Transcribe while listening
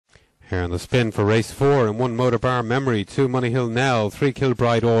Here on the spin for race 4 and 1 Motorbar Memory, 2 Moneyhill Nell, 3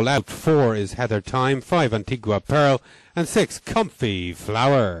 KILBRIDE ALLOUT, 4 is Heather Time, 5 Antigua Pearl and 6 CONFEY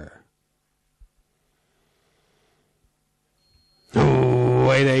FLOWER.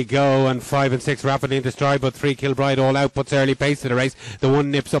 Away they go, and 5 and 6 rapidly into stride, but 3 KILBRIDE ALLOUT puts early pace to the race. The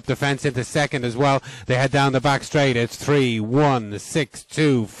 1 nips up the fence into second as well. They head down the back straight. It's 3, 1, 6,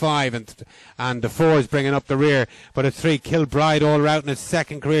 2, 5, and the 4 is bringing up the rear. But it's 3 KILBRIDE ALLOUT in his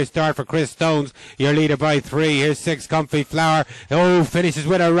second career start for Chris Stones. Your leader by 3. Here's 6 CONFEY FLOWER. Oh, finishes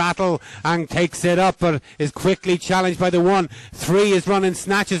with a rattle and takes it up, but is quickly challenged by the 1. 3 is running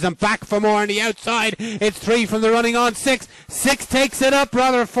snatches and back for more on the outside. It's 3 from the running on 6. 6 takes it up.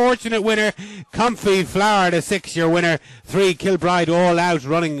 Rather fortunate winner. CONFEY FLOWER, the 6-year winner. 3 KILBRIDE ALLOUT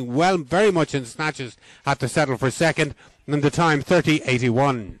running well, very much in snatches, had to settle for second. And the time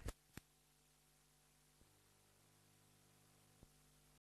 30.81.